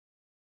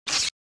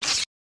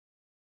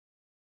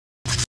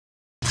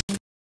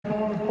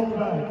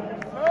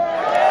Fullback.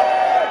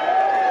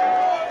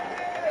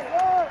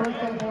 First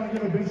off, I want to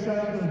give a big shout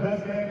out to the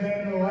best band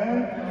in the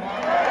land.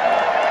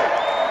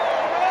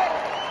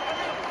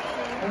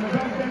 And the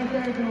best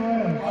band in the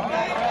land.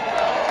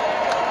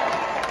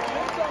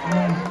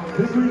 And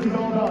this week is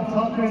all about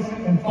toughness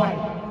and fight.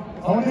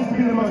 I want this to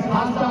be the most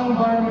hostile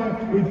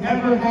environment we've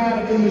ever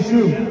had in the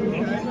shoe.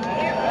 Imagine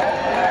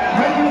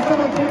if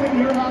someone came into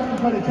your house and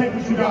tried to take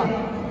what you got.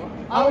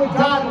 I would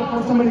die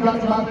before somebody got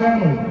to my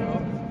family.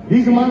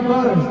 These are my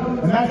brothers,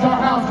 and that's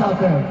our house out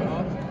there.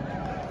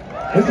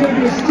 It's going to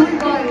be a street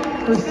fight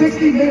for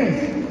 60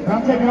 minutes, and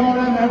I'm taking all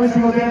of them every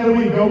single day of the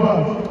week. Go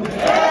Bucks.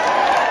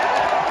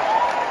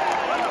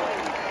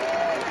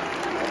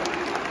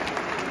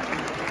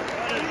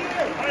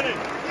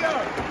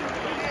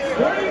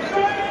 30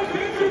 seconds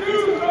to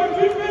introduce our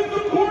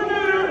defensive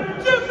coordinator,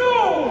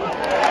 Knowles.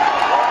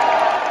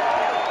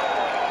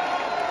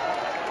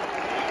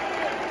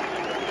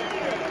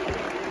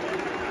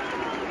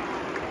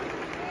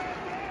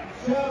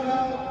 Shout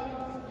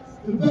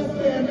out to the best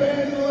band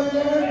in the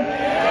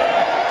land.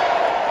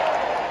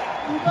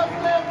 The best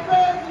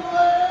band in the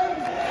land.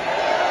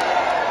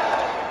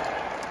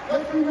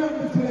 Let's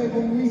remember today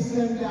when we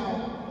send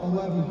out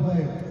 11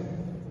 players,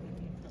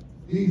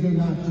 these are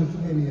not just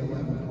any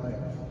 11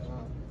 players.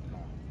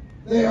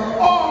 They are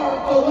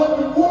our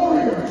 11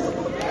 warriors.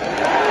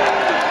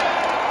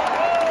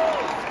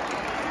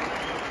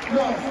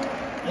 No,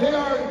 they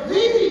are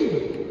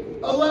the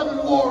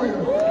 11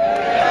 warriors.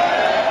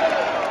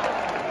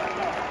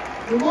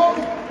 The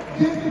most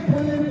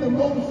disciplined, the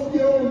most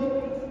skilled,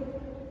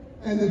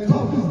 and the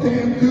toughest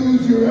damn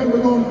dudes you're ever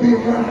going to be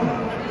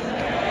around.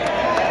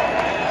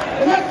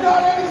 And that's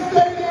not any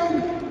stadium.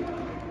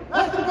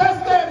 That's the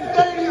best damn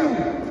stadium.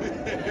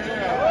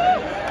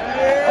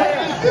 That's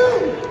the shoe.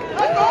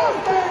 That's our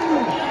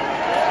stadium.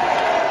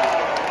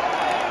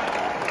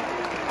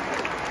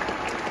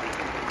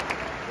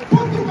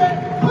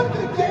 Put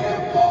the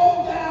damn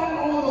ball down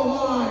on the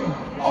line.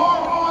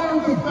 Our honor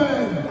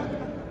defend.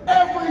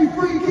 Every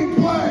freaking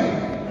play.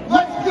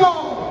 Let's go.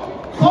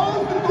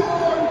 Close the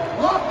door.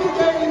 Lock the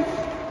gates.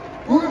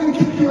 We're going to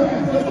kick your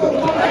ass. Let's go.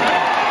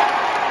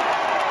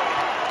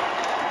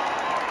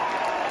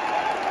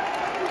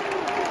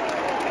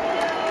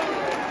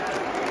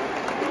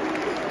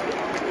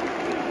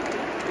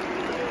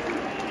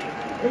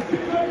 It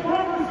seems like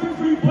forever since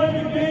we played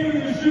a game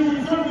in the shoe.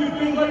 It certainly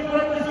feels like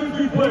forever since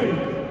we played.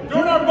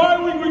 During our bye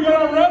week, we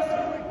got our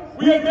rest.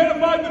 We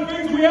identified the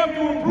things we have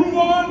to improve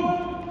on.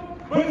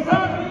 But it's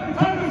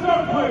time to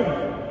start playing.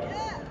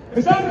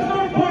 It's time to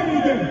start playing.